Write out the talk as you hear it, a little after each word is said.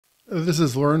This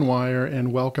is LearnWire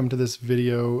and welcome to this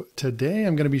video. Today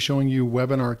I'm going to be showing you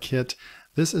WebinarKit.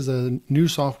 This is a new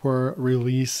software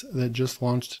release that just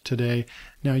launched today.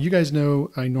 Now you guys know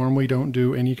I normally don't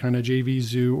do any kind of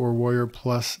JVZoo or Warrior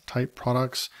Plus type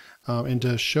products. And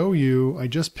to show you, I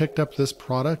just picked up this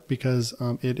product because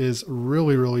it is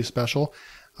really special.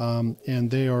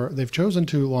 And they've chosen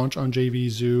to launch on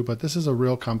JVZoo, but this is a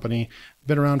real company,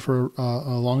 been around for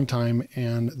a long time,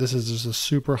 and this is just a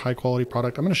super high quality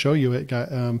product. I'm going to show you it,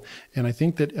 and I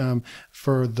think that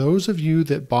for those of you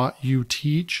that bought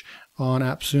UTeach on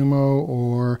AppSumo,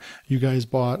 or you guys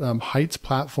bought Heights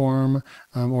platform,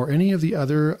 or any of the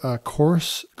other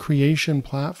course creation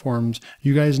platforms,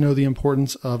 you guys know the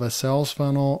importance of a sales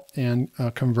funnel and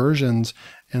conversions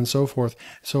and so forth.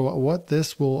 So what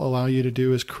this will allow you to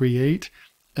do is create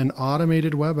an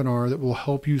automated webinar that will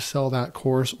help you sell that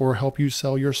course, or help you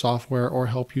sell your software, or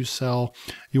help you sell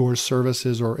your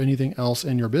services or anything else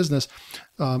in your business.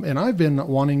 And I've been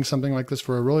wanting something like this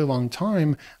for a really long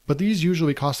time, but these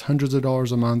usually cost hundreds of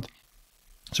dollars a month.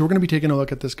 So we're going to be taking a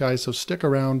look at this, guys, so stick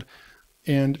around.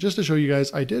 And just to show you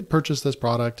guys, I did purchase this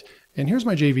product, and here's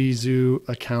my JVZoo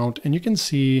account, and you can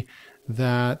see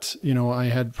that, you know, I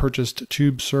had purchased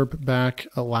TubeSerp back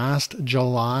last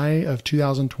July of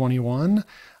 2021.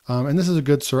 And this is a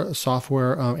good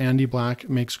software. Andy Black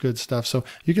makes good stuff. So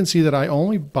you can see that I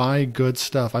only buy good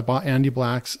stuff. I bought Andy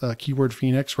Black's Keyword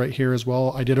Phoenix right here as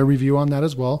well. I did a review on that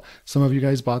as well. Some of you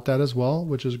guys bought that as well,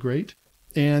 which is great.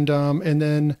 And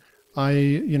then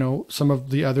some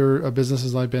of the other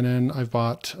businesses I've been in, I've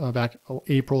bought back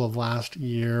April of last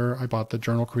year, I bought the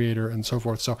Journal Creator and so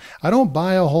forth. So I don't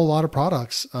buy a whole lot of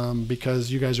products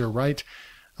because you guys are right.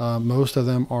 Most of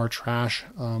them are trash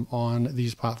on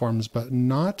these platforms, but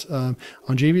not on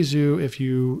JVZoo. If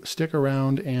you stick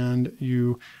around and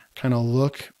you kind of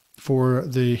look for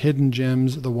the hidden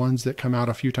gems, the ones that come out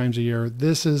a few times a year,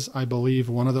 this is, I believe,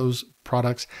 one of those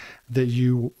products that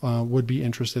you would be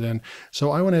interested in. So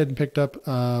I went ahead and picked up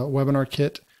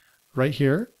WebinarKit right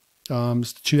here,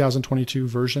 2022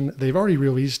 version. They've already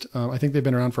released, I think they've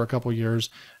been around for a couple years,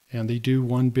 and they do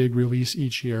one big release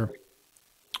each year.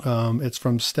 It's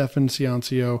from Stefan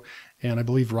Ciancio, and I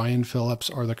believe Ryan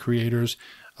Phillips are the creators.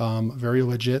 Very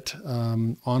legit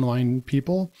online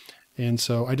people. And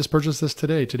so I just purchased this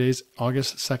today. Today's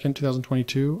August 2nd,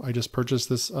 2022. I just purchased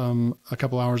this a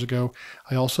couple hours ago.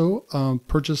 I also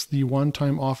purchased the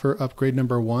one-time offer upgrade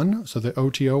number 1, so the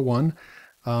OTO 1.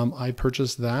 I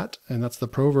purchased that, and that's the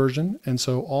pro version. And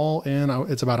so all in,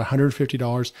 it's about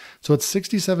 $150. So it's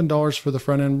 $67 for the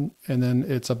front end, and then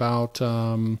it's about,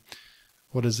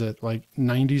 what is it, like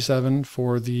 $97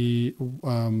 for the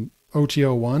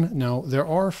OTO 1. Now there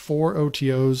are 4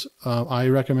 OTOs. I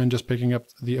recommend just picking up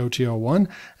the OTO 1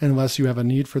 unless you have a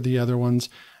need for the other ones,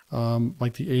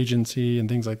 like the agency and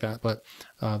things like that. But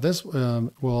this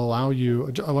will allow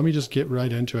you, let me just get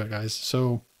right into it, guys.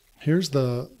 So here's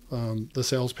the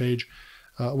sales page.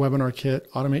 WebinarKit,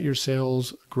 automate your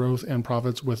sales, growth, and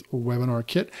profits with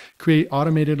WebinarKit. Create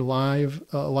automated live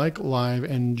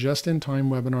and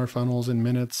just-in-time webinar funnels in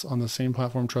minutes on the same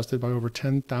platform trusted by over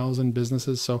 10,000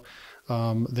 businesses. So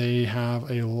they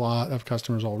have a lot of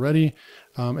customers already.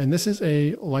 And this is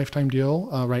a lifetime deal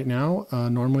right now.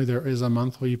 Normally there is a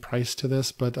monthly price to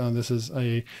this, but this is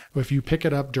if you pick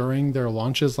it up during their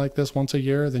launches like this once a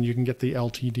year, then you can get the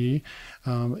LTD.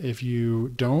 If you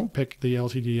don't pick the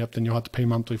LTD up, then you'll have to pay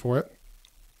monthly for it.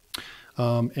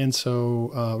 And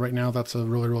so right now that's a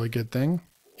really good thing.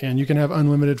 And you can have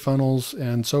unlimited funnels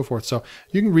and so forth. So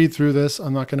you can read through this.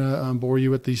 I'm not going to bore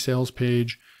you with the sales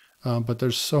page. But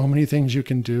there's so many things you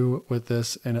can do with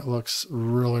this, and it looks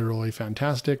really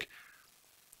fantastic.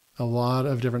 A lot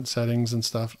of different settings and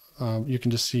stuff. You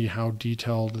can just see how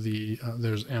detailed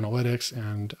there's analytics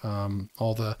and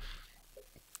all the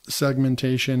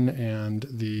segmentation and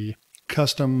the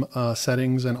custom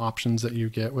settings and options that you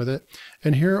get with it.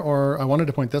 And here I wanted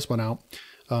to point this one out.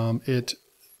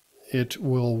 It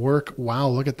will work. Wow,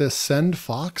 look at this. Send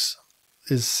Fox.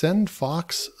 Is Send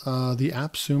Fox the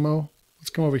AppSumo? Let's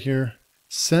come over here.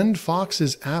 Send Fox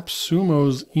is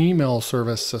AppSumo's email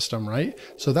service system, right?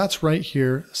 So that's right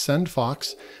here, Send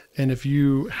Fox. And if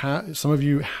you have, some of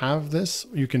you have this,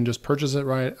 you can just purchase it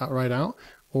right out,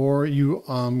 or you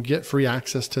get free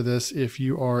access to this if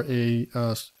you are a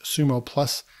Sumo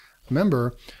Plus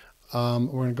member. We're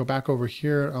going to go back over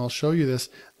here and I'll show you this.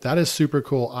 That is super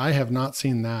cool. I have not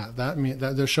seen that. That means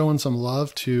that they're showing some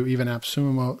love to even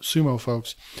AppSumo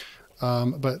folks.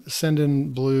 But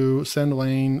Sendinblue,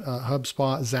 SendLane,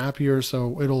 HubSpot, Zapier,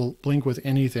 so it'll link with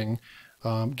anything.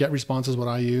 GetResponse is what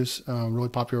I use, really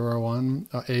popular one.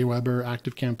 Aweber,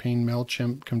 ActiveCampaign,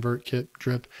 MailChimp, ConvertKit,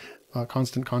 Drip.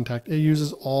 Constant Contact. It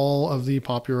uses all of the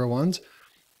popular ones.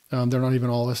 They're not even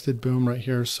all listed. Boom, right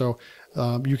here. So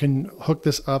you can hook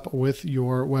this up with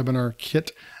your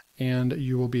WebinarKit, and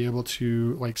you will be able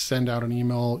to like send out an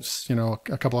email, you know,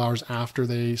 a couple hours after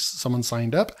someone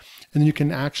signed up. And then you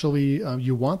can actually,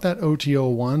 you want that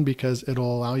OTO1 because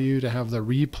it'll allow you to have the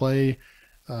replay.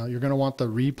 You're going to want the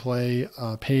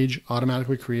replay page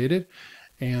automatically created,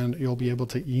 and you'll be able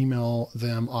to email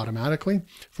them automatically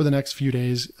for the next few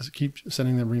days. Keep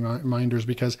sending them reminders,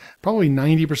 because probably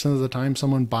 90% of the time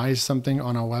someone buys something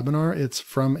on a webinar, it's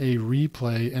from a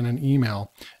replay and an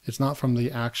email. It's not from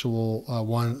the actual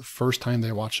first time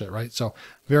they watch it, right? So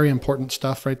very important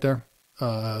stuff right there.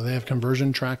 They have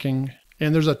conversion tracking,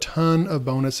 and there's a ton of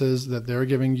bonuses that they're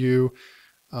giving you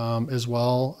as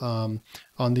well.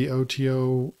 On the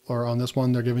OTO, or on this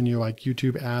one, they're giving you like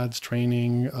YouTube ads,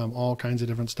 training, all kinds of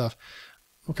different stuff.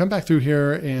 We'll come back through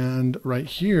here, and right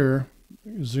here,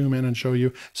 zoom in and show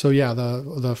you. So yeah,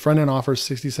 the front end offer is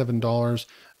 $67.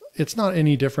 It's not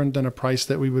any different than a price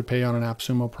that we would pay on an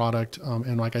AppSumo product.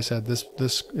 And like I said, this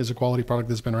is a quality product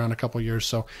that's been around a couple of years.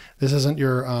 So this isn't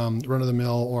your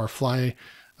run-of-the-mill or fly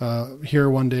here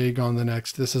one day, gone the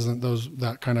next. This isn't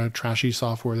that kind of trashy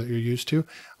software that you're used to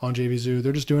on JVZoo.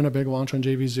 They're just doing a big launch on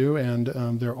JVZoo,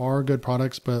 and there are good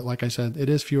products, but like I said, it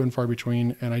is few and far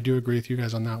between, and I do agree with you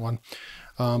guys on that one.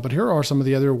 But here are some of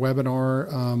the other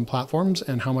webinar platforms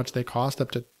and how much they cost: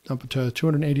 up to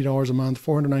 $280 a month,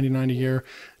 $499 a year.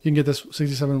 You can get this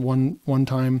 $67 one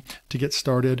time to get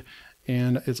started.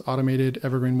 And it's automated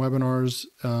evergreen webinars.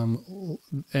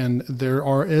 And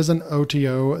there is an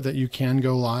OTO that you can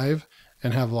go live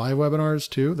and have live webinars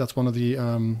too. That's one of the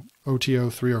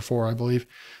OTO 3 or 4, I believe.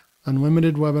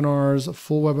 Unlimited webinars,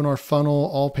 full webinar funnel,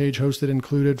 all page hosted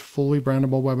included, fully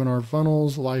brandable webinar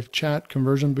funnels, live chat,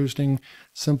 conversion boosting,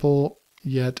 simple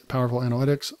yet powerful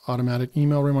analytics, automatic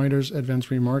email reminders, advanced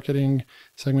remarketing,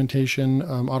 segmentation,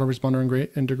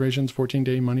 autoresponder integrations,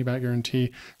 14-day money-back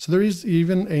guarantee. So there is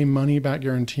even a money-back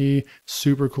guarantee.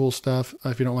 Super cool stuff.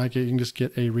 If you don't like it, you can just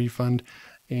get a refund.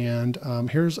 And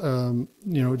here's,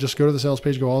 just go to the sales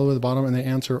page, go all the way to the bottom, and they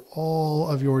answer all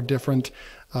of your different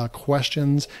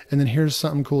questions. And then here's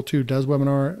something cool too. Does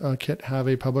WebinarKit have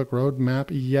a public roadmap?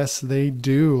 Yes, they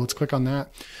do. Let's click on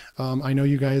that. I know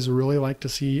you guys really like to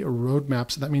see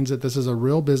roadmaps. That means that this is a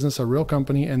real business, a real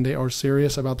company, and they are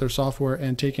serious about their software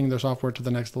and taking their software to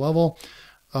the next level.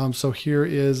 So here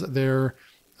is their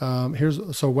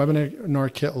so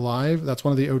WebinarKit Live, that's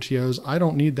one of the OTOs. I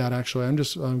don't need that actually. I'm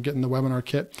just getting the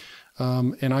WebinarKit.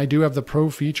 And I do have the Pro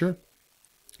feature.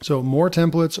 So more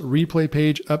templates, replay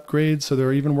page upgrades. So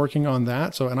they're even working on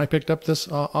that. So, and I picked up this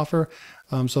offer.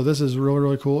 So this is really,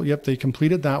 really cool. Yep, they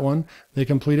completed that one. They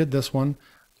completed this one.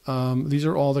 These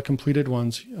are all the completed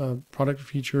ones. Product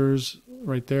features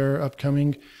right there,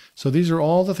 upcoming. So these are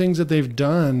all the things that they've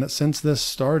done since this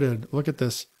started. Look at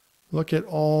this. Look at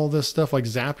all this stuff. Like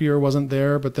Zapier wasn't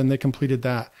there, but then they completed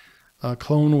that.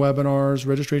 Clone webinars,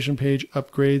 registration page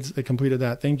upgrades, they completed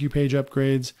that. Thank you page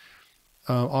upgrades,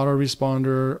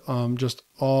 autoresponder, just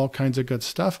all kinds of good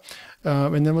stuff.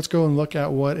 And then let's go and look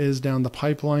at what is down the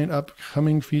pipeline.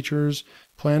 Upcoming features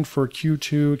planned for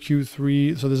Q2,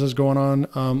 Q3. So this is going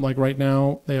on like right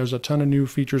now. There's a ton of new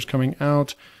features coming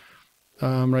out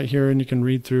right here, and you can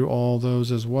read through all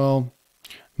those as well.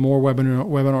 More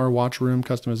webinar watch room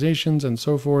customizations and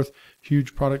so forth.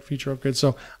 Huge product feature upgrades.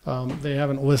 So they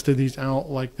haven't listed these out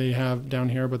like they have down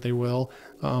here, but they will.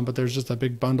 But there's just a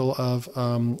big bundle of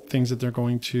things that they're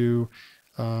going to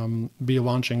be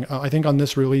launching. I think on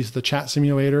this release, the chat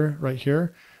simulator right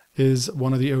here is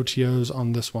one of the OTOs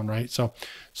on this one, right? So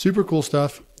super cool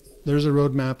stuff. There's a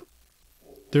roadmap.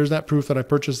 There's that proof that I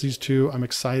purchased these two. I'm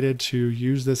excited to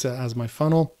use this as my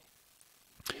funnel.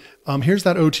 Here's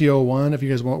that OTO1 if you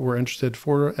guys were interested.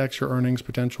 4x your earnings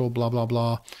potential, blah, blah,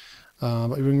 blah. But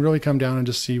we can really come down and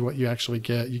just see what you actually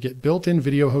get. You get built-in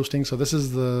video hosting. So this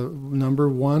is the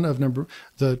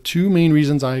the two main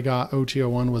reasons I got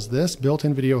OTO1 was this,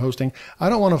 built-in video hosting. I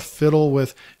don't want to fiddle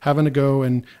with having to go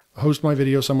and host my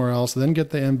video somewhere else, then get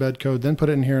the embed code, then put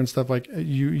it in here and stuff. Like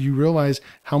you realize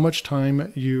how much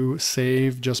time you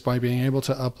save just by being able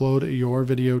to upload your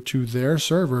video to their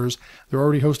servers. They're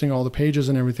already hosting all the pages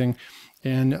and everything,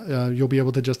 and you'll be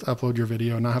able to just upload your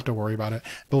video and not have to worry about it.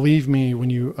 Believe me, when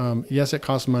you, yes, it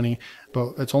costs money,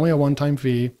 but it's only a one-time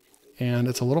fee and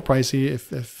it's a little pricey. It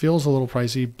feels a little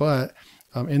pricey, but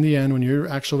in the end, when you're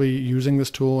actually using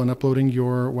this tool and uploading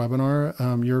your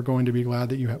webinar, you're going to be glad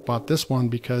that you bought this one,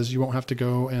 because you won't have to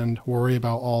go and worry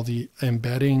about all the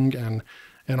embedding and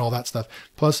all that stuff.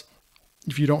 Plus,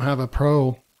 if you don't have a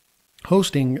pro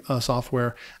hosting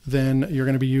software, then you're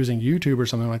going to be using YouTube or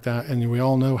something like that. And we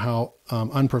all know how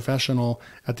unprofessional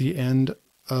at the end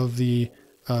of the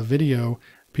video,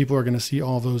 people are going to see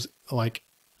all those like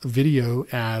video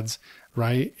ads,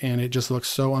 right? And it just looks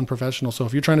so unprofessional. So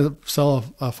if you're trying to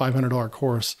sell a $500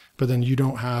 course, but then you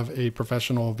don't have a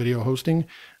professional video hosting,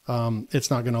 it's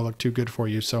not going to look too good for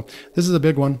you. So this is a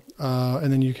big one.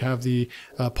 And then you have the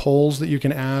polls that you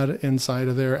can add inside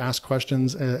of there, ask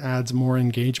questions, adds more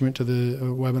engagement to the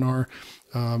webinar,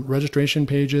 registration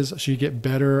pages. So you get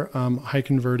better, high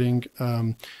converting,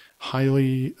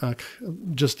 highly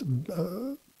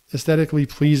aesthetically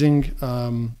pleasing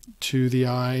to the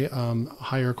eye,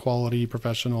 higher quality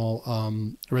professional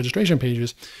registration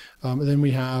pages. Then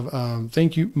we have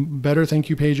better thank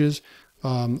you pages.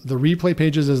 The replay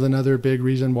pages is another big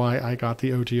reason why I got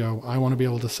the OTO. I want to be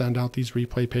able to send out these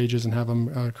replay pages and have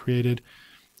them created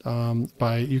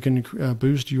you can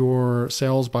boost your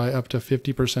sales by up to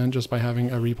 50% just by having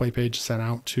a replay page sent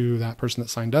out to that person that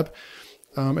signed up.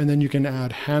 And then you can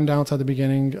add handouts at the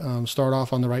beginning, start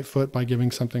off on the right foot by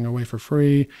giving something away for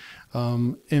free,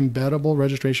 embeddable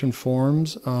registration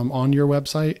forms on your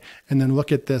website, and then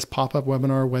look at this pop-up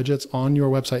webinar widgets on your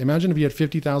website. Imagine if you had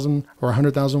 50,000 or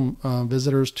 100,000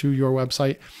 visitors to your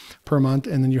website per month,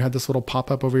 and then you had this little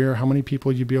pop-up over here, how many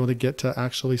people you'd be able to get to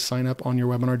actually sign up on your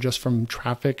webinar just from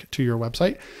traffic to your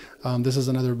website. This is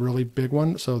another really big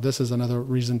one. So this is another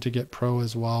reason to get pro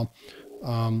as well,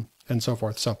 and so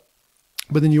forth.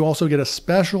 But then you also get a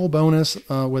special bonus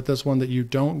with this one that you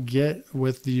don't get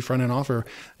with the front end offer.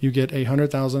 You get a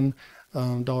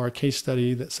 $100,000 case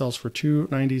study that sells for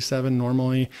 $297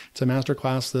 normally. It's a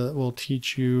masterclass that will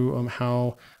teach you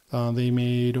how they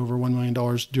made over $1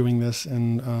 million doing this,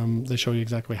 and they show you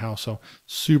exactly how. So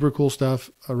super cool stuff.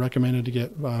 Recommended to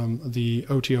get the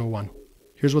OTO one.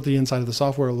 Here's what the inside of the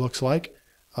software looks like.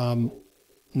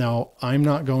 Now, I'm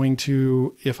not going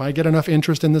to, if I get enough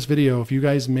interest in this video, if you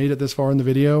guys made it this far in the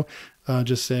video,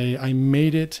 just say, I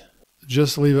made it.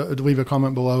 Just leave a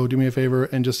comment below, do me a favor,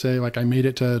 and just say, like, I made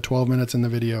it to 12 minutes in the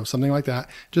video, something like that.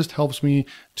 Just helps me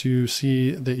to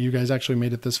see that you guys actually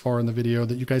made it this far in the video,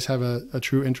 that you guys have a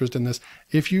true interest in this.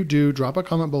 If you do, drop a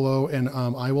comment below, and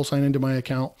I will sign into my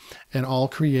account, and I'll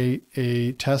create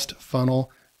a test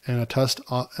funnel and a test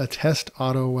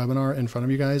auto webinar in front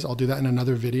of you guys. I'll do that in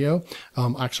another video.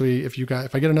 Actually, if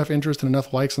I get enough interest and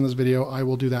enough likes on this video, I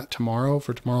will do that tomorrow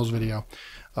for tomorrow's video.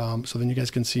 So then you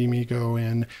guys can see me go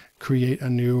and create a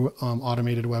new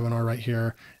automated webinar right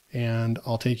here, and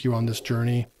I'll take you on this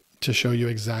journey to show you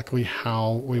exactly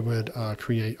how we would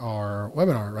create our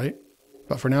webinar, right?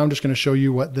 But for now, I'm just going to show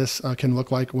you what this can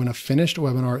look like when a finished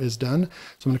webinar is done.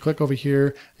 So I'm going to click over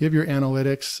here. You have your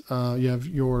analytics, you have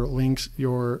your links,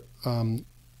 your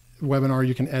webinar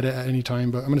you can edit at any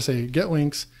time. But I'm going to say get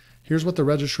links. Here's what the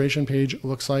registration page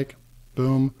looks like.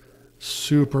 Boom.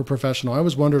 Super professional. I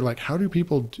always wondered, like, how do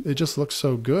people, it just looks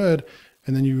so good.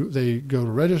 And then they go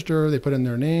to register, they put in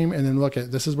their name, and then look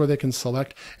at, this is where they can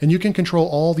select, and you can control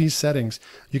all these settings.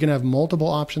 You can have multiple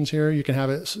options here. You can have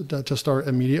it to start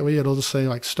immediately. It'll just say,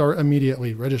 like, start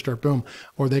immediately, register, boom.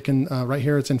 Or they can, right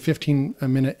here, it's in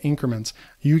 15-minute increments.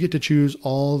 You get to choose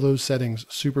all those settings.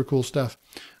 Super cool stuff.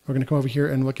 We're going to come over here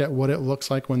and look at what it looks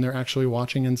like when they're actually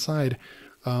watching inside.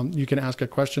 You can ask a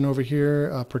question over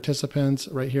here, participants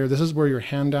right here. This is where your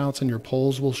handouts and your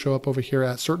polls will show up over here.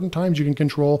 At certain times you can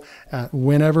control at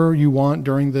whenever you want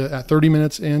at 30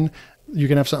 minutes in, you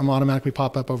can have something automatically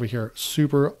pop up over here.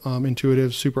 Super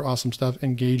intuitive, super awesome stuff,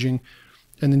 engaging.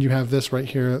 And then you have this right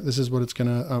here. This is what it's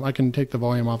gonna, I can take the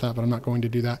volume off that, but I'm not going to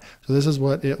do that. So this is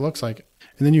what it looks like.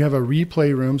 And then you have a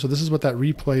replay room. So this is what that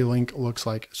replay link looks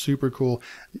like. Super cool.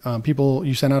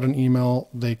 You send out an email,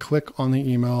 they click on the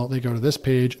email, they go to this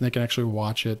page, and they can actually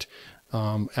watch it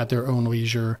at their own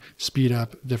leisure, speed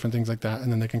up, different things like that.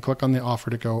 And then they can click on the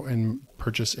offer to go and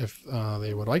purchase if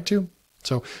they would like to.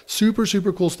 So super,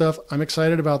 super cool stuff. I'm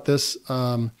excited about this.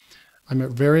 I'm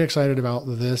very excited about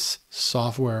this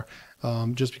software.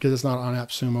 Just because it's not on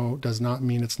AppSumo does not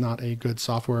mean it's not a good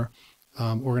software.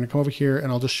 We're going to come over here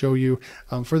and I'll just show you.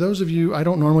 For those of you, I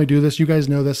don't normally do this. You guys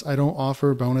know this. I don't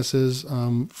offer bonuses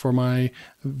for my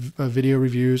video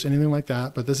reviews, anything like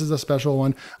that. But this is a special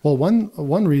one. Well,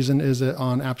 one reason is that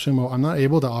on AppSumo, I'm not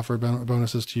able to offer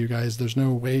bonuses to you guys. There's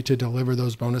no way to deliver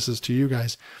those bonuses to you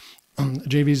guys.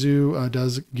 JVZoo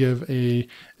does give the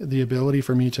ability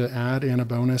for me to add in a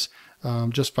bonus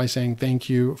just by saying thank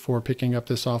you for picking up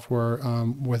this software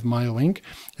with my link.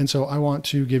 And so I want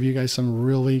to give you guys some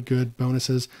really good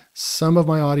bonuses Some of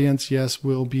my audience, yes,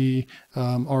 will be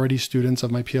already students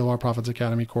of my PLR Profits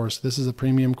Academy course. This is a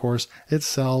premium course. It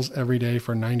sells every day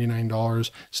for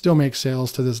 $99. Still makes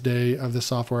sales to this day of this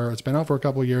software. It's been out for a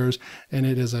couple of years, and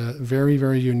it is a very,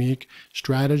 very unique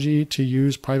strategy to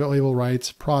use private label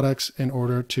rights products in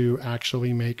order to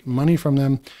actually make money from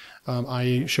them.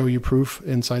 I show you proof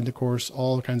inside the course,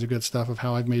 all kinds of good stuff of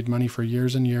how I've made money for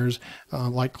years and years,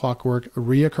 like clockwork,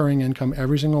 reoccurring income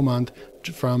every single month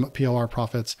from PLR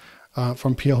profits,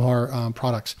 from PLR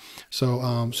products.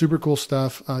 So super cool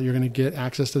stuff. You're going to get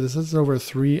access to this. This is over a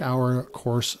 3-hour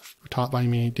course taught by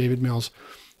me, David Mills.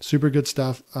 Super good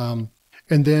stuff.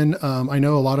 And then I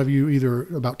know a lot of you,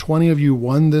 about 20 of you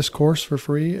won this course for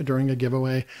free during a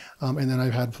giveaway. And then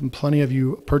I've had plenty of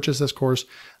you purchase this course.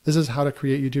 This is how to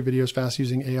create YouTube videos fast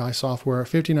using AI software,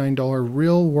 $59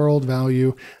 real world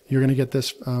value. You're going to get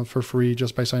this for free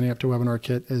just by signing up to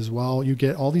WebinarKit as well. You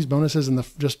get all these bonuses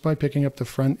just by picking up the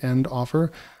front end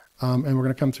offer. And we're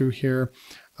going to come through here.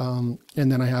 And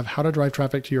then I have how to drive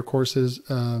traffic to your courses.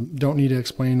 Don't need to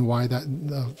explain why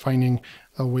that finding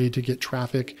a way to get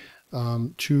traffic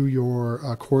to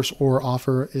your course or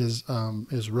offer is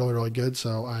really, really good.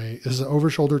 So this is an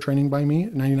over shoulder training by me,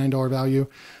 $99 value.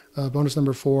 Bonus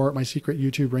number 4, my secret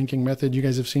YouTube ranking method. You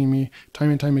guys have seen me time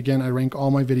and time again. I rank all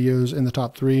my videos in the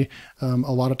top 3, a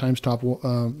lot of times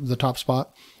the top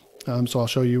spot. So I'll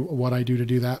show you what I do to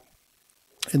do that.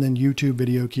 And then YouTube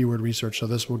video keyword research. So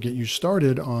this will get you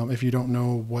started. If you don't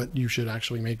know what you should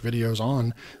actually make videos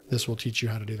on, this will teach you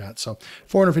how to do that. So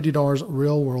 $450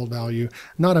 real world value,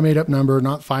 not a made up number,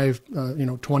 not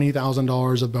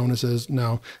 $20,000 of bonuses.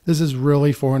 No, this is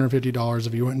really $450.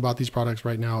 If you went and bought these products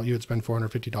right now, you would spend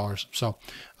 $450. So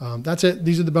that's it.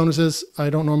 These are the bonuses. I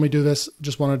don't normally do this.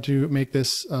 Just wanted to make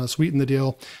this sweeten the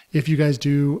deal. If you guys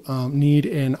do need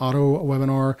an auto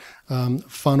webinar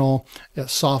funnel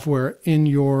software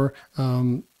in your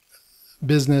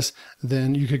business,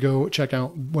 then you could go check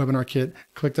out WebinarKit,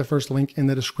 click the first link in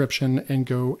the description and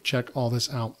go check all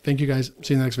this out. Thank you guys.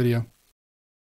 See you in the next video.